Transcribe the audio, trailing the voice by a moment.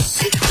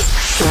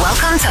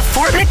Welcome to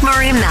Fort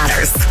McMurray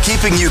Matters.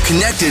 Keeping you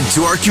connected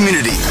to our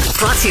community.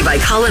 Brought to you by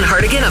Colin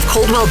Hardigan of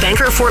Coldwell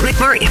Banker Fort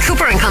McMurray,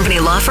 Cooper & Company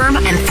Law Firm,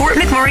 and Fort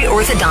McMurray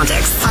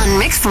Orthodontics on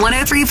Mix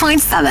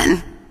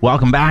 103.7.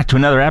 Welcome back to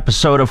another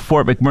episode of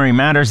Fort McMurray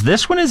Matters.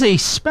 This one is a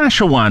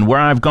special one where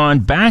I've gone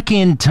back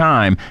in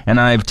time and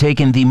I've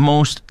taken the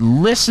most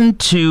listened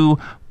to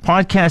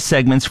podcast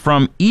segments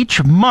from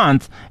each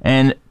month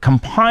and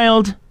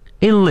compiled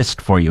a list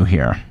for you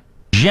here.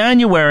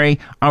 January,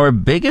 our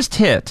biggest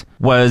hit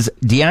was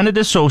Deanna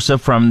De Sosa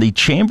from the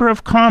Chamber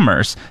of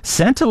Commerce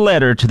sent a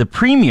letter to the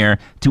Premier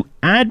to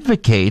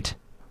advocate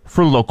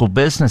for local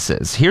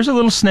businesses. Here's a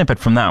little snippet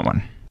from that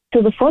one.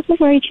 So the Fort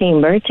McMurray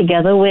Chamber,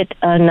 together with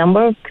a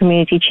number of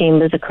community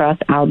chambers across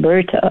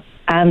Alberta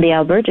and the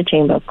Alberta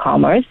Chamber of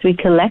Commerce, we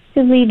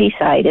collectively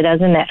decided as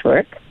a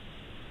network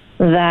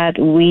that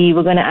we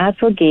were going to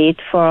advocate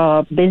for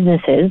our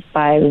businesses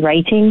by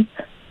writing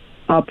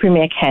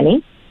Premier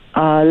Kenney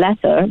a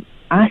letter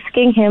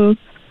asking him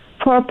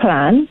for a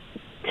plan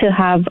to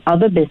have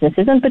other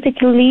businesses, and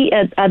particularly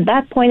at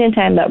that point in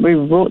time that we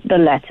wrote the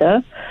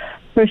letter,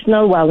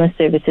 personal wellness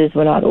services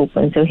were not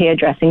open. So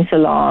hairdressing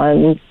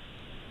salons,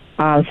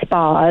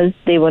 spas,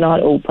 they were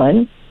not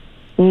open.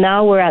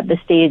 Now we're at the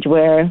stage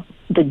where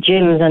the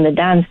gyms and the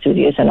dance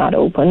studios are not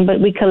open, but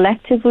we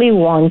collectively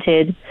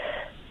wanted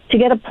to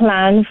get a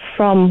plan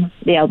from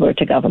the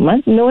Alberta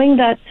government, knowing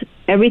that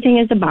everything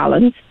is a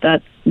balance,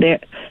 that the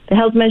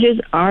health measures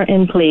are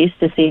in place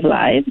to save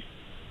lives,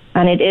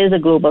 and it is a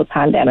global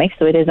pandemic,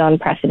 so it is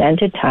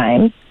unprecedented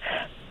times.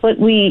 But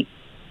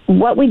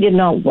what we did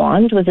not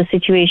want was a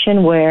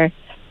situation where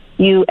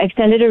you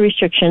extended a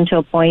restriction to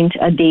appoint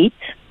a date,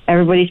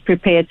 everybody's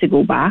prepared to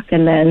go back,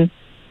 and then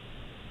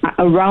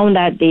around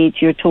that date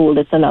you're told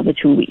it's another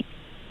 2 weeks.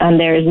 And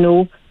there is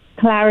no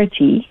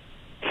clarity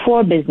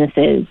for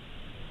businesses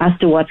as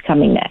to what's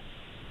coming next.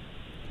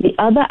 The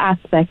other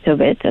aspect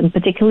of it, and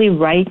particularly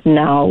right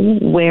now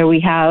where we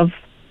have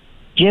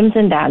gyms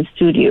and dance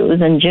studios,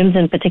 and gyms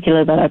in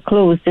particular that are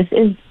closed, this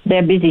is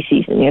their busy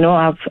season. You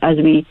know, as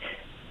we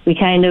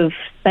kind of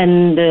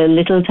spend a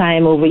little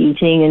time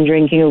overeating and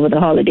drinking over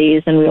the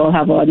holidays, and we all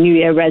have our New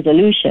Year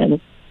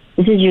resolution.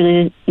 This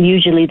is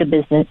usually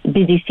the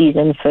busy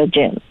season for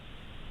gyms.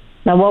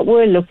 Now, what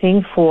we're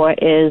looking for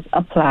is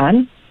a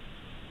plan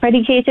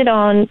predicated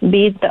on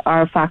be it the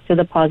R factor,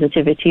 the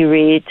positivity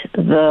rate,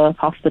 the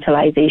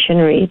hospitalization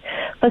rate,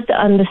 but to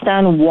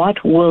understand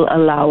what will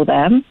allow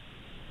them,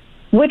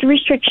 with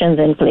restrictions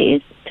in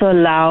place, to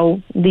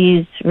allow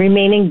these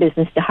remaining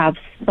businesses to have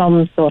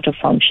some sort of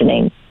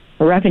functioning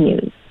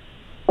revenues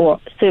or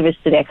service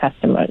to their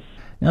customers.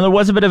 Now, there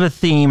was a bit of a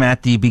theme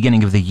at the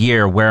beginning of the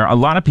year where a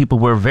lot of people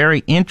were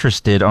very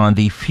interested on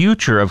the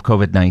future of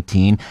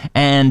COVID-19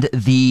 and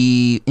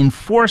the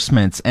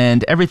enforcements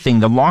and everything,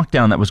 the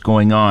lockdown that was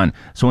going on.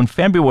 So in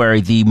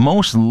February, the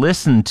most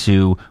listened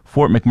to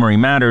Fort McMurray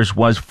Matters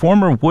was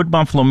former Wood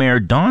Buffalo Mayor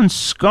Don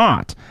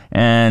Scott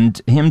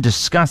and him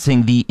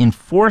discussing the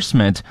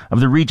enforcement of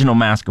the regional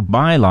mask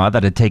bylaw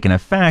that had taken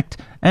effect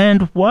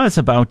and was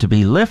about to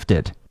be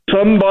lifted.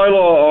 Some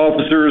bylaw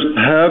officers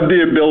have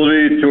the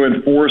ability to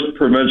enforce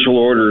provincial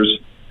orders.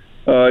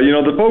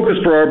 The focus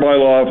for our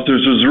bylaw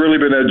officers has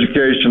really been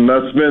education.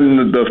 That's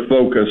been the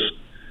focus.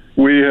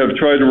 We have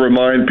tried to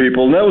remind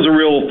people, and that was a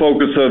real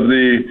focus of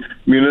the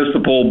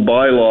municipal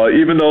bylaw,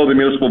 even though the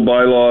municipal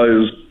bylaw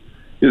is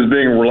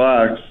being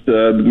relaxed.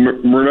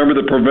 Remember,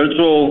 the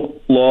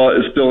provincial law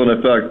is still in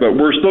effect, but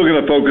we're still going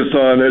to focus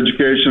on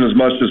education as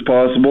much as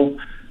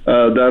possible.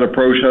 That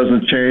approach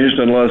hasn't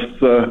changed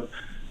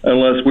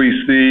unless we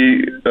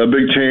see a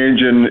big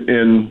change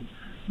in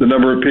the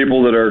number of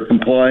people that are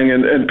complying,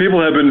 and people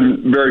have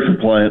been very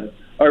compliant.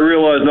 I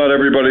realize not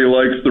everybody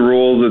likes the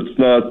rules. It's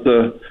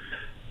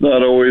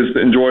not always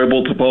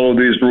enjoyable to follow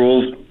these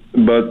rules,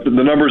 but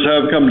the numbers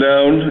have come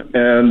down,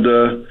 and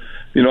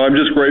I'm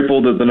just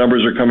grateful that the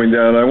numbers are coming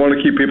down. I want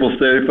to keep people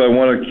safe. I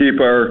want to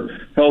keep our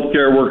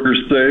healthcare workers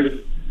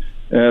safe,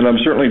 and I'm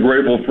certainly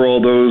grateful for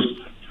all those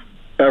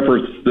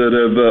efforts that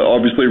have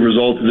obviously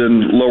resulted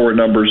in lower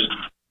numbers.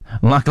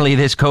 Luckily,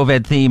 this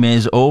COVID theme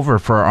is over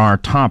for our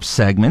top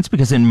segments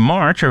because in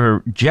March,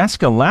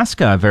 Jessica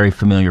Leska, a very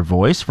familiar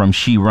voice from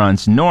She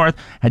Runs North,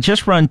 had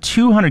just run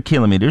 200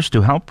 kilometers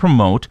to help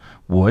promote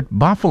Wood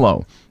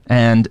Buffalo.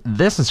 And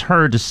this is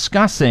her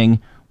discussing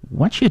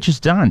what she had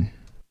just done.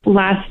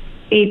 Last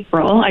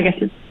April, I guess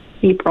it's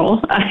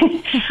April,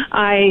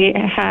 I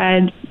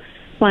had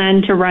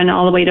planned to run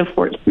all the way to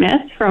Fort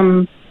Smith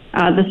from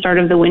the start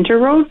of the winter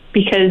road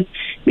because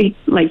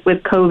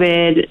with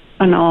COVID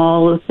and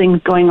all the things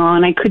going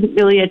on, I couldn't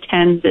really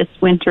attend this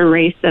winter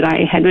race that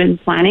I had been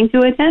planning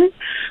to attend.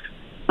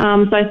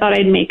 So I thought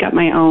I'd make up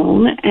my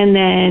own. And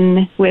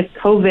then with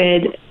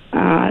COVID,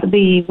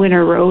 the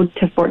winter road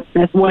to Fort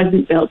Smith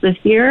wasn't built this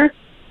year.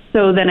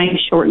 So then I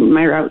shortened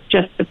my route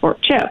just to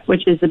Fort Chip,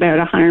 which is about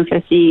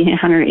 150,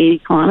 180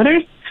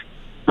 kilometers.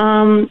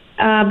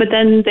 But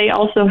then they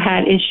also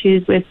had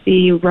issues with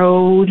the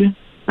road,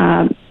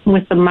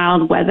 with the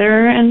mild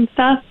weather and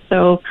stuff.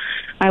 So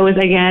I was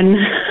again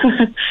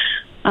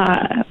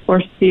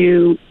forced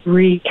to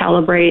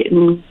recalibrate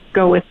and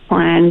go with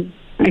plan,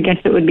 I guess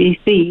it would be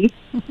C,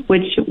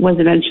 which was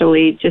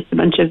eventually just a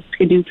bunch of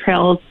skidoo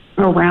trails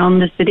around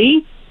the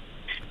city.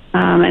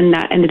 And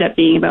that ended up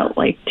being about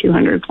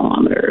 200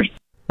 kilometers.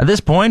 At this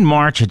point,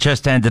 March had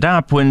just ended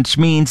up, which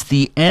means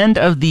the end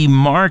of the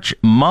March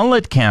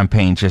Mullet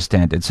campaign just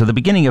ended. So the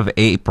beginning of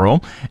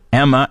April,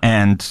 Emma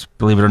and,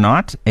 believe it or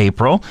not,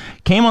 April,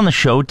 came on the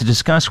show to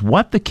discuss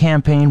what the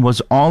campaign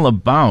was all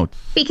about.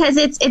 Because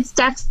it's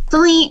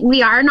definitely,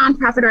 we are a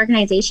nonprofit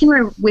organization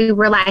where we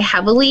rely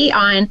heavily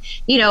on,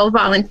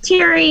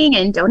 volunteering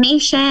and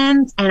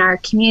donations and our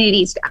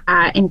community's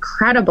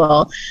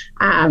incredible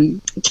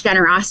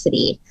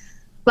generosity.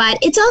 But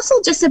it's also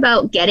just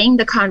about getting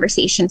the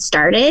conversation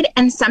started.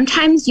 And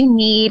sometimes you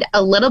need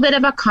a little bit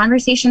of a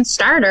conversation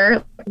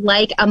starter,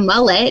 like a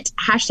mullet,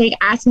 hashtag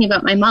ask me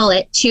about my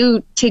mullet,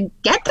 to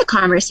get the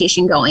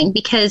conversation going,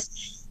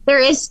 because there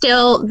is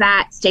still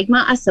that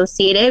stigma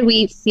associated.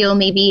 We feel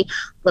maybe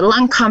a little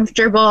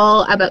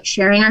uncomfortable about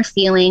sharing our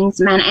feelings,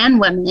 men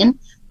and women,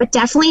 but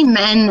definitely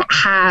men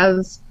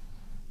have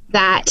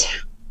that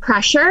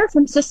pressure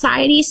from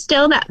society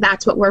still.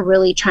 That's what we're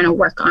really trying to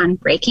work on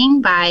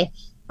breaking by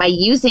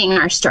using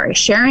our stories,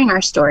 sharing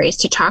our stories,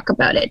 to talk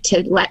about it,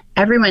 to let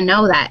everyone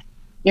know that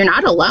you're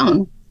not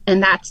alone.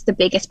 And that's the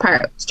biggest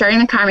part. Starting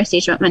the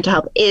conversation about mental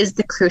health is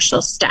the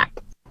crucial step.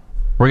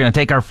 We're going to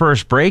take our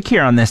first break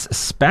here on this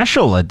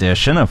special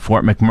edition of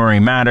Fort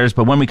McMurray Matters.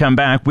 But when we come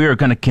back, we are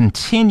going to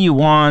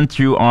continue on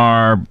through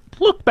our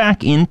look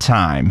back in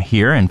time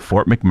here in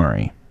Fort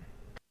McMurray.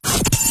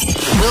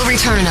 We'll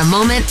return in a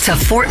moment to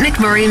Fort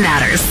McMurray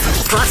Matters.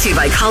 Brought to you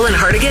by Colin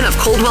Hartigan of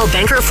Coldwell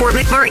Banker Fort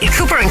McMurray,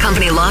 Cooper &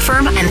 Company Law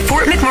Firm, and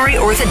Fort McMurray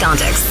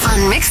Orthodontics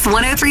on Mix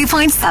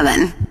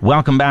 103.7.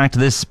 Welcome back to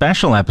this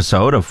special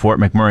episode of Fort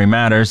McMurray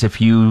Matters. If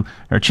you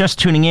are just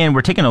tuning in,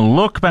 we're taking a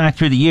look back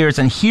through the years,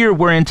 and here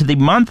we're into the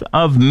month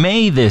of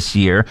May this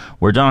year,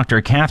 where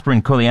Dr.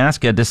 Catherine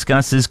Koliaska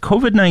discusses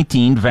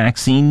COVID-19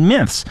 vaccine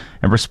myths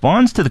and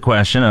responds to the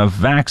question of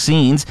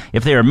vaccines,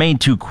 if they are made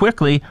too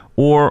quickly,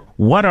 or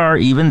what are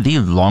even the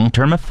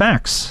long-term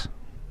effects.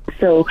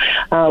 So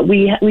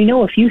we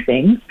know a few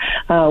things.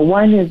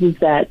 One is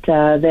that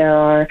there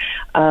are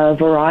a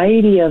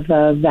variety of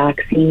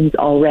vaccines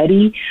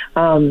already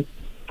on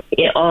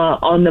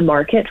the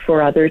market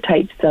for other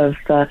types of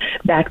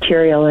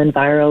bacterial and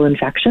viral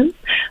infections,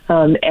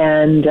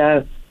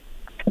 and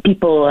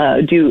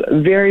people do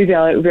very,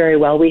 very, very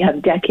well. We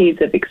have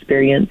decades of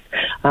experience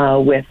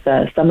with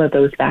some of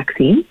those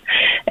vaccines.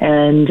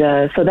 And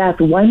so that's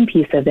one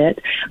piece of it.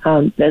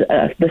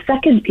 The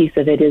second piece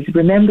of it is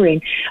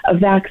remembering a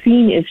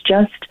vaccine is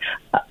just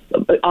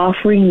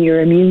offering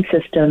your immune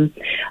system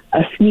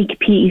a sneak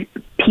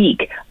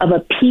peek of a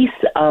piece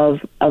of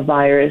a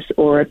virus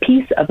or a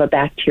piece of a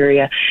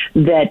bacteria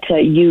that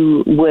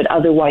you would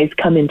otherwise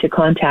come into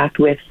contact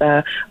with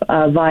via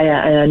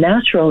a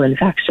natural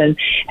infection,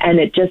 and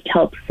it just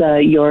helps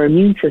your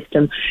immune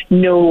system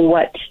know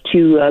what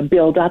to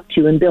build up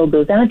to and build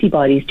those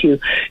antibodies to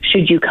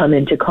should you come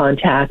into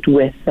contact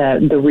with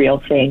the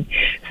real thing.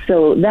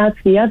 So that's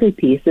the other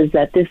piece, is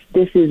that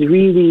this is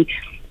really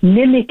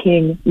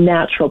mimicking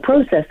natural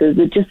processes.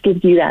 It just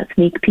gives you that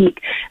sneak peek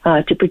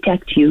to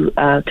protect you,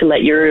 to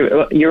let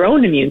your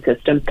own immune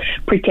system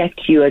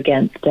protect you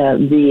against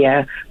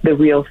the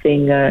real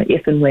thing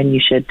if and when you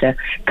should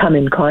come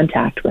in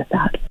contact with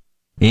that.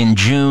 In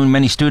June,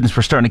 many students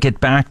were starting to get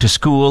back to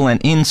school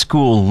and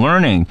in-school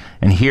learning.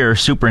 And here,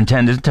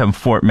 Superintendent of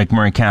Fort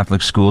McMurray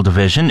Catholic School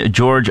Division,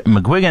 George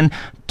McGuigan,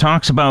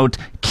 talks about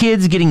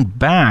kids getting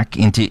back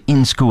into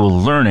in-school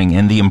learning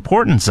and the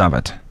importance of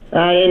it.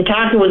 In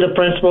talking with the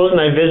principals,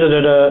 and I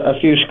visited a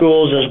few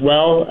schools as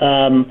well,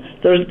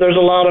 there's a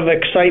lot of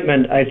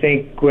excitement, I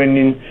think,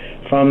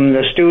 from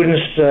the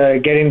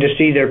students getting to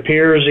see their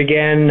peers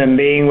again and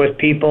being with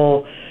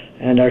people,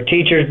 and our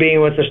teachers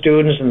being with the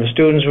students, and the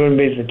students would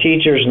be the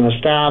teachers and the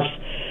staff.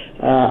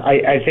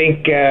 I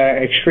think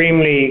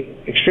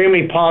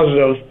extremely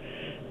positive,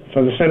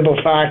 for the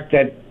simple fact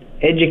that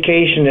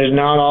education is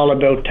not all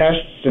about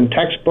tests and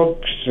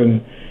textbooks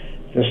and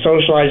the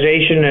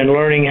socialization and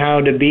learning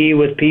how to be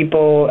with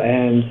people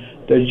and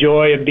the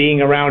joy of being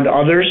around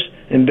others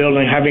and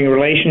having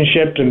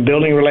relationships and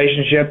building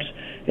relationships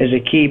is a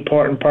key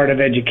important part of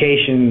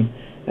education.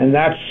 And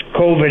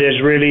COVID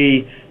has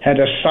really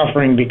had us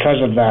suffering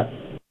because of that.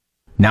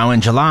 Now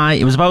in July,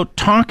 it was about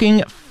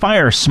talking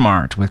Fire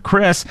Smart with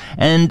Chris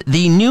and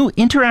the new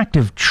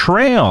interactive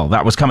trail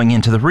that was coming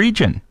into the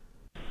region.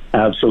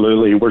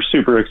 Absolutely. We're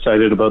super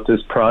excited about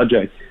this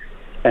project.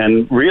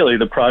 And really,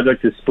 the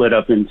project is split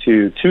up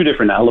into two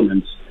different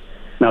elements.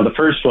 Now, the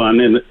first one,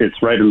 and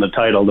it's right in the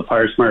title, the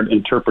Fire Smart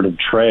Interpretive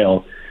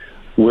Trail,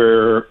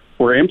 we're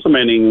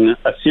implementing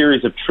a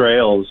series of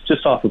trails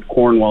just off of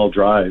Cornwall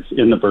Drive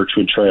in the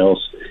Birchwood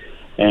Trails.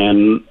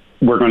 And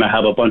we're going to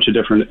have a bunch of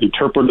different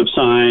interpretive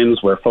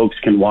signs where folks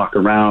can walk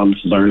around,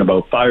 learn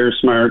about Fire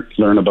Smart,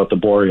 learn about the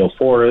boreal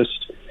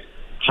forest,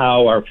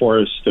 how our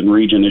forest and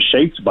region is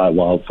shaped by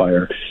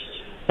wildfire.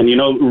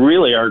 And,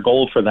 really our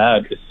goal for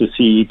that is to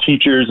see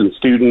teachers and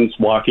students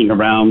walking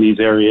around these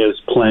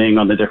areas, playing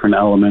on the different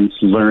elements,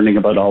 learning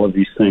about all of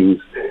these things.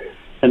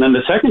 And then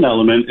the second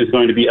element is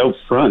going to be out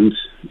front.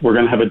 We're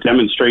going to have a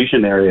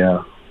demonstration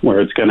area where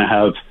it's going to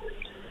have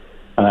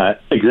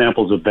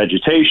examples of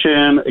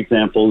vegetation,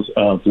 examples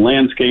of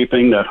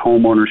landscaping that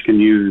homeowners can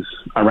use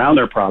around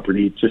their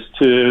property just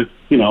to,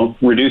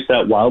 reduce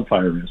that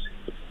wildfire risk.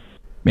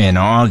 In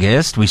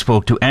August, we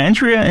spoke to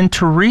Andrea and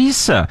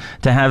Teresa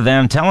to have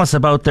them tell us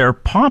about their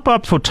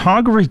pop-up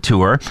photography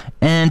tour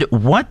and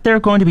what they're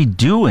going to be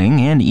doing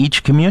in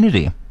each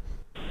community.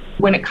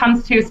 When it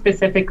comes to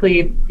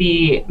specifically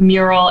the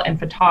mural and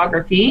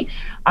photography,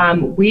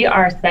 we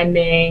are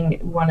sending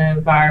one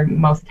of our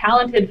most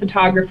talented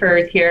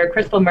photographers here,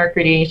 Crystal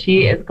Mercredi.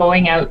 She is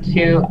going out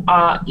to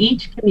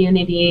each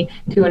community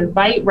to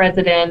invite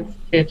residents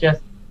to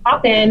just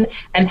pop in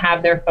and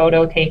have their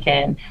photo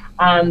taken.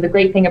 The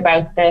great thing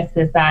about this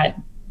is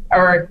that,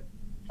 or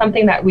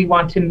something that we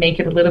want to make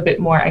it a little bit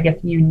more,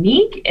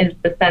 unique, is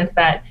the sense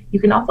that you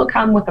can also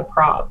come with a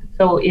prop.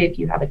 So if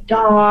you have a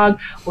dog,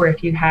 or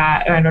if you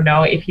have,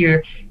 if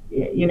you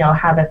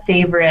have a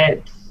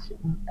favorite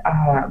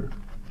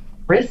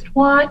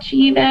wristwatch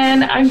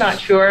even, I'm not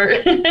sure,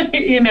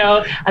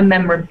 a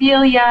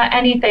memorabilia,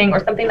 anything,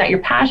 or something that you're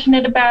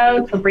passionate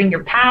about. So bring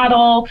your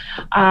paddle,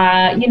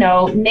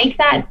 make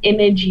that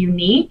image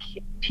unique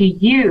to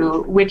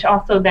you, which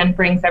also then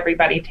brings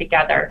everybody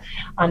together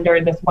under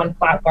this one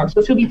platform.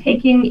 So she'll be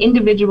taking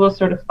individual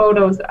sort of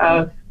photos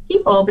of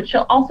people, but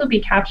she'll also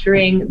be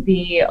capturing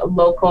the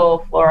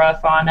local flora,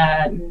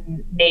 fauna,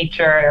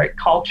 nature,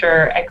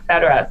 culture,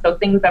 etc. So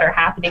things that are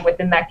happening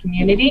within that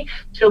community,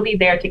 she'll be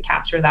there to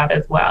capture that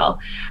as well.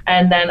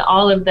 And then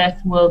all of this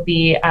will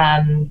be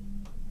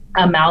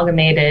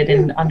amalgamated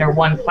in under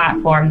one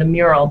platform, the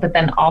mural, but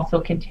then also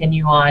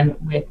continue on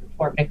with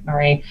Fort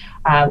McMurray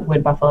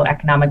Wood Buffalo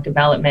Economic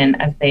Development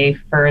as they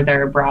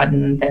further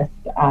broaden this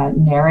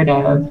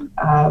narrative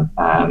of,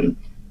 of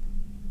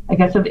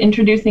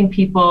introducing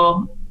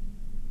people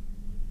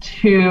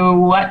to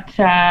what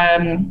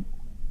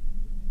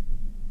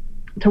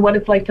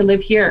it's like to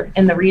live here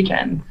in the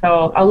region.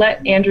 So I'll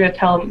let Andrea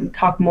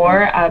talk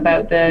more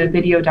about the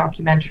video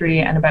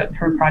documentary and about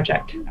her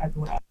project as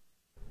well.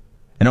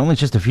 And only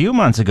just a few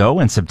months ago,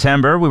 in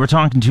September, we were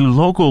talking to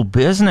local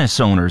business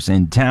owners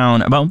in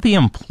town about the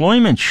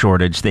employment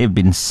shortage they've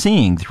been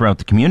seeing throughout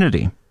the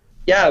community.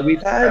 Yeah,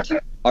 we've had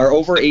our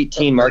over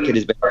 18 market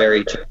has been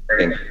very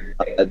challenging.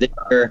 This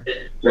year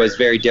was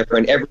very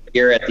different. Every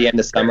year at the end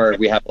of summer,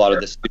 we have a lot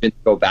of the students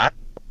go back.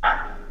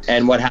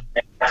 And what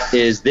happened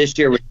is this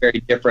year was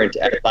very different.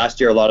 Last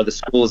year, a lot of the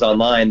schools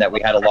online that we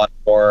had a lot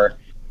more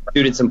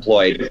students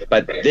employed.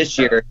 But this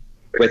year,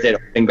 with it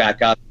opening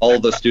back up, all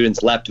of those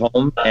students left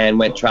home and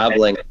went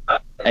traveling.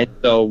 And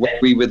so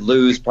we would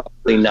lose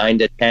probably 9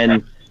 to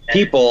 10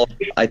 people.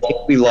 I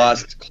think we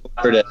lost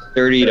closer to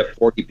 30 to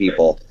 40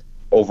 people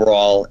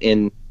overall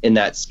in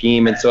that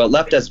scheme. And so it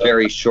left us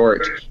very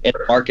short in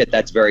a market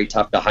that's very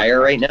tough to hire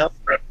right now.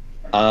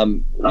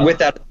 With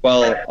that as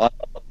well,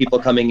 people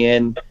coming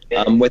in,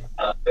 with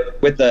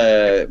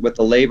the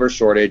labor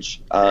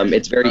shortage,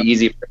 it's very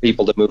easy for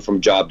people to move from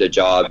job to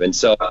job. And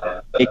so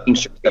making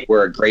sure that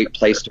we're a great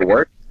place to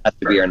work has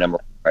to be our number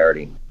one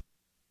priority.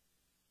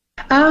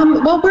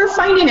 Well, we're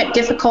finding it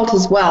difficult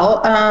as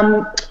well.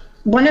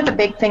 One of the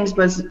big things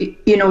was,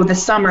 the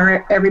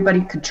summer,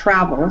 everybody could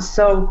travel.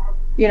 So,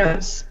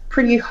 it's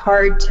pretty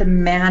hard to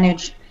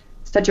manage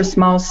such a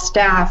small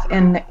staff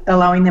and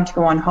allowing them to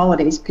go on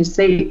holidays because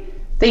they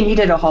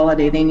needed a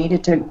holiday. They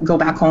needed to go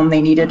back home.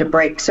 They needed a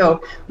break.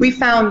 So we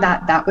found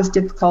that was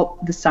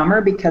difficult this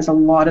summer because a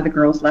lot of the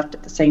girls left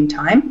at the same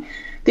time.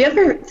 The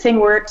other thing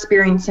we're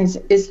experiencing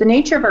is the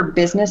nature of our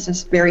business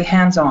is very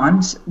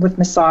hands-on with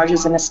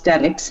massages and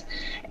aesthetics.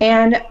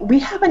 And we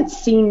haven't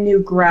seen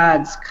new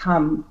grads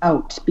come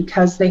out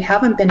because they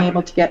haven't been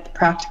able to get the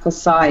practical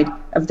side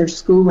of their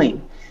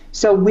schooling.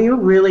 So we're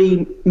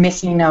really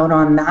missing out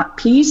on that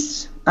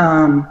piece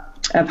of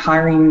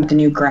hiring the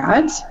new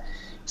grads.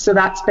 So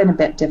that's been a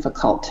bit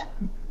difficult.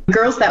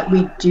 Girls that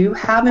we do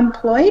have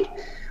employed,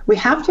 we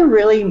have to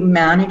really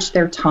manage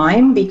their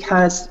time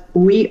because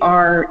we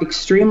are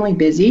extremely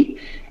busy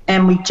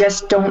and we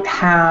just don't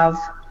have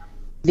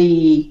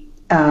the,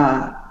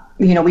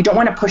 we don't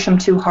want to push them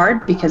too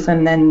hard because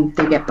then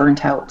they get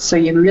burnt out. So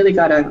you really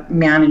got to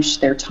manage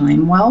their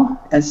time well,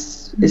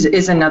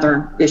 is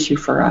another issue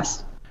for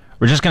us.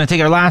 We're just going to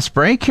take our last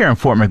break here on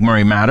Fort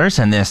McMurray Matters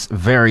and this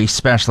very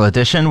special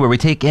edition where we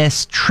take a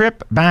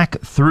trip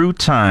back through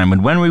time.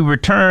 And when we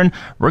return,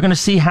 we're going to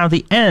see how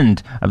the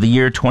end of the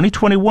year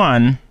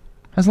 2021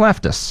 has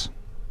left us.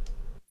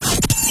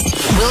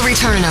 We'll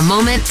return in a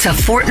moment to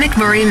Fort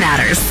McMurray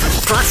Matters.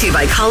 Brought to you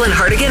by Colin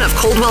Hartigan of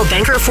Coldwell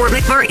Banker Fort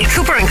McMurray,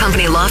 Cooper &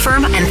 Company Law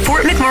Firm, and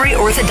Fort McMurray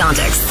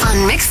Orthodontics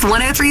on Mix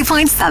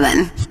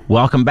 103.7.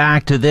 Welcome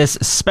back to this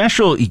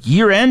special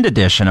year-end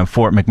edition of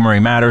Fort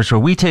McMurray Matters, where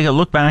we take a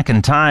look back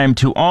in time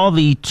to all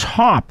the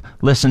top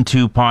listened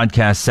to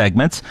podcast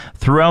segments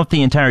throughout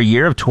the entire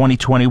year of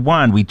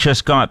 2021. We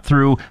just got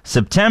through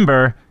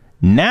September.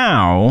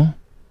 Now,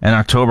 and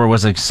October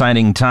was an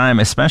exciting time,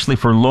 especially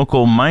for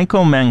local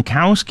Michael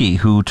Mankowski,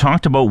 who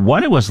talked about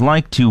what it was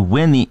like to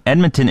win the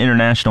Edmonton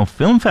International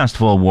Film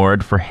Festival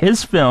Award for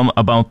his film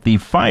about the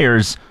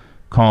fires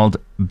called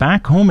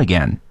Back Home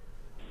Again.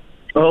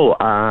 Oh,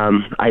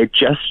 I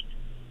just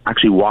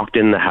actually walked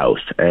in the house,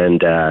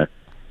 and I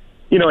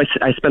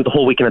spent the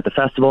whole weekend at the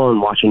festival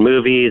and watching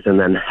movies, and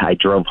then I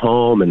drove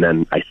home, and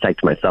then I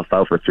psyched myself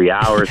out for 3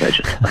 hours. I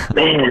just,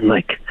 there's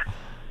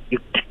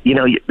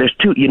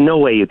no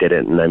way you did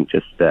it. And I'm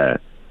just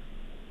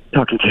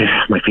talking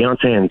to my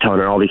fiance and telling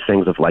her all these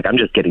things of I'm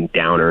just getting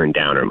downer and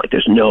downer. I'm like,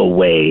 there's no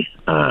way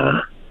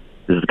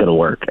this is going to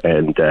work.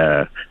 And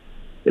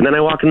then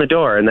I walk in the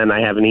door, and then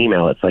I have an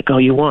email. It's like, oh,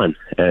 you won.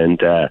 And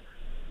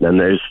then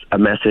there's a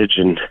message,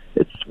 and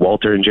it's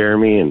Walter and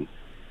Jeremy, and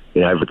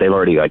they've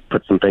already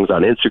put some things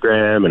on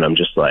Instagram, and I'm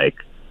just like,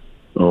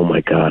 oh my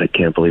God, I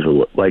can't believe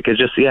it. I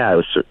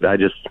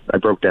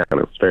broke down. It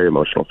was very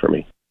emotional for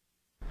me.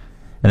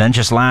 And then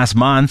just last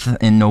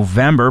month, in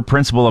November,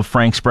 principal of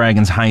Frank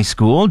Spraggins High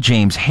School,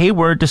 James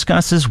Hayward,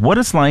 discusses what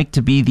it's like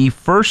to be the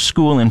first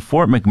school in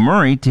Fort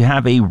McMurray to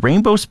have a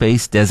Rainbow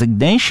Space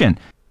designation.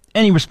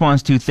 And he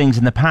responds to things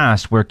in the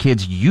past where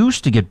kids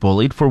used to get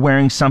bullied for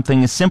wearing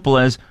something as simple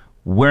as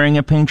wearing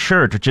a pink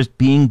shirt or just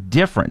being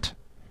different.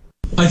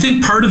 I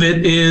think part of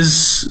it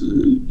is,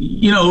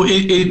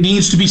 it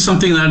needs to be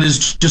something that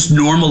is just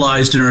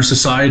normalized in our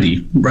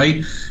society,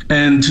 right?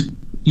 And,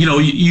 you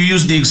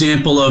use the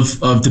example of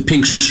the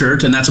pink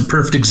shirt, and that's a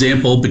perfect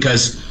example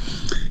because,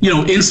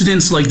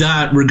 incidents like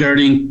that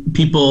regarding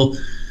people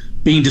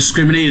being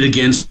discriminated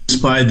against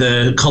by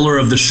the color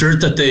of the shirt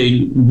that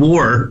they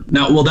wore.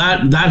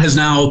 That has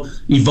now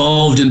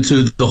evolved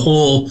into the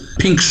whole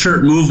pink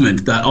shirt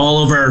movement that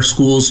all of our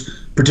schools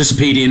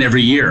participate in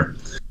every year.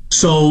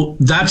 So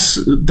that's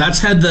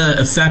had the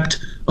effect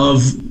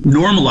of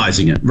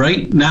normalizing it.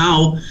 Right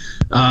now,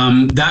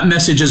 that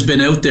message has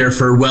been out there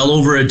for well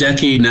over a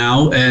decade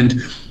now,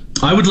 and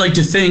I would like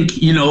to think,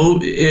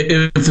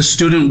 if a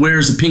student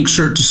wears a pink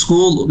shirt to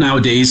school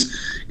nowadays,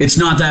 it's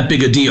not that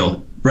big a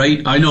deal,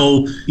 right? I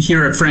know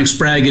here at Frank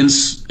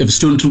Spraggins, if a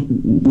student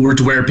were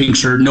to wear a pink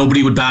shirt,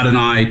 nobody would bat an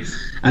eye,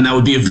 and that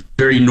would be a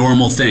very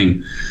normal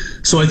thing.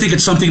 So I think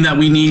it's something that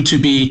we need to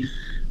be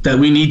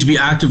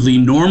actively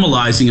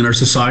normalizing in our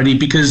society,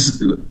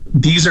 because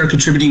these are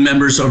contributing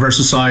members of our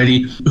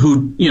society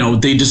who,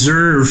 they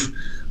deserve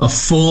a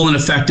full and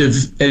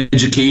effective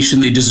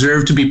education. They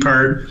deserve to be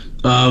part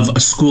of a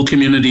school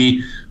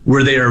community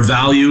where they are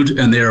valued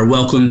and they are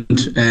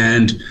welcomed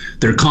and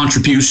their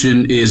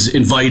contribution is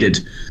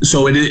invited.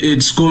 So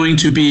it's going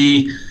to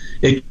be,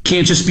 it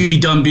can't just be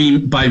done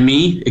by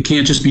me. It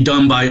can't just be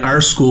done by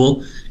our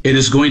school. It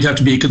is going to have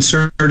to be a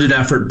concerted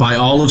effort by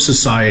all of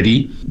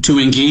society to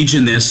engage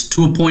in this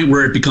to a point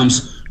where it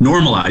becomes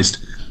normalized.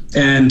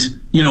 And,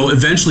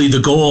 eventually the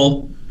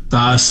goal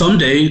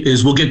someday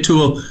is we'll get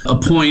to a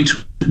point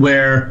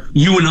where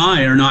you and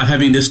I are not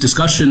having this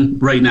discussion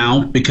right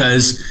now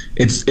because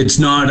it's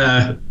not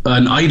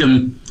an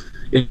item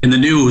in the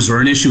news or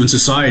an issue in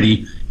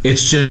society.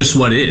 It's just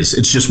what is.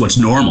 It's just what's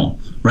normal,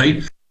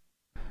 right?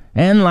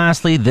 And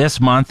lastly, this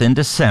month in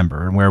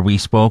December, where we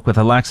spoke with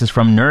Alexis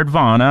from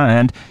Nerdvana,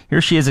 and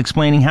here she is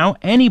explaining how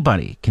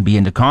anybody can be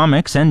into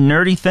comics and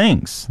nerdy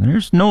things.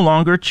 There's no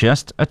longer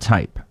just a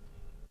type.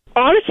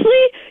 Honestly,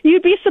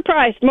 you'd be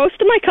surprised.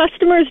 Most of my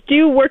customers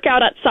do work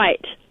out at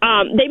site.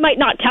 They might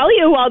not tell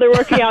you while they're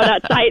working out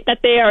at site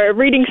that they are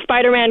reading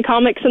Spider-Man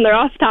comics in their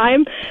off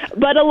time,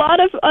 but a lot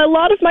of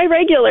my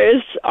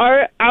regulars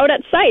are out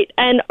at site.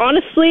 And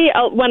honestly,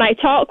 when I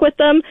talk with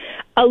them,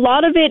 a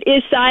lot of it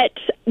is that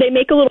they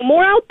make a little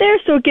more out there,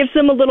 so it gives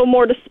them a little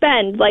more to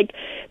spend. Like,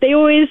 they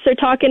always are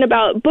talking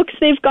about books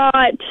they've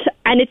got,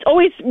 and it's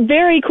always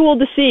very cool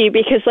to see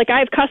because, I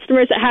have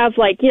customers that have,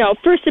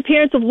 first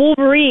appearance of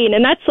Wolverine,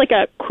 and that's,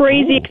 a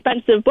crazy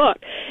expensive book.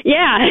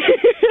 Yeah.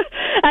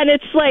 And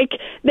it's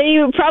they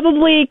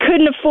probably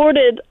couldn't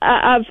afforded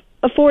a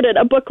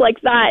book like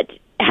that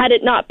had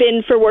it not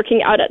been for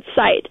working out at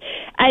site.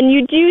 And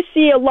you do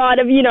see a lot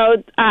of,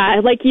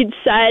 like you'd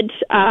said,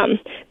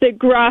 the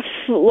gruff,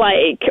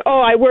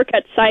 I work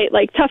at site,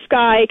 tough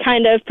guy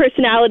kind of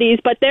personalities,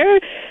 but they're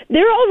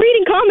all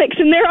reading comics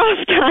in their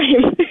off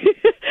time.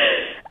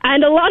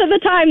 And a lot of the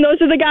time,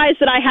 those are the guys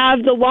that I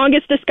have the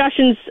longest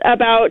discussions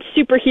about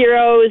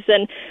superheroes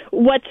and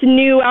what's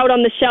new out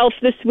on the shelf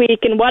this week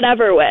and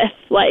whatever with.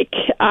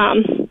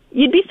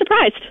 You'd be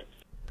surprised.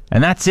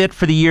 And that's it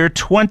for the year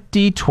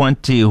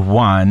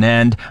 2021.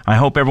 And I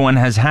hope everyone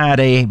has had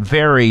a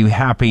very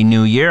happy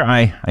new year.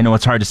 I know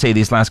it's hard to say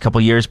these last couple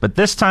of years, but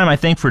this time I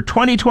think for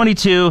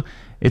 2022,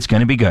 it's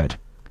going to be good.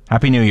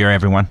 Happy New Year,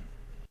 everyone.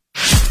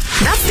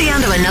 That's the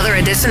end of another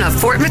edition of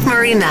Fort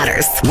McMurray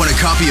Matters. Want a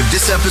copy of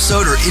this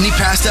episode or any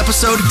past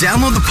episode?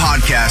 Download the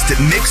podcast at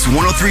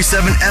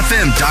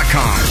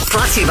mix1037fm.com.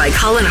 Brought to you by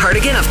Colin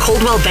Hartigan of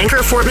Coldwell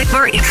Banker Fort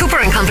McMurray, Cooper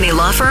 & Company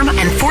Law Firm,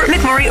 and Fort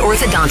McMurray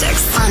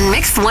Orthodontics on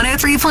Mix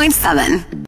 103.7.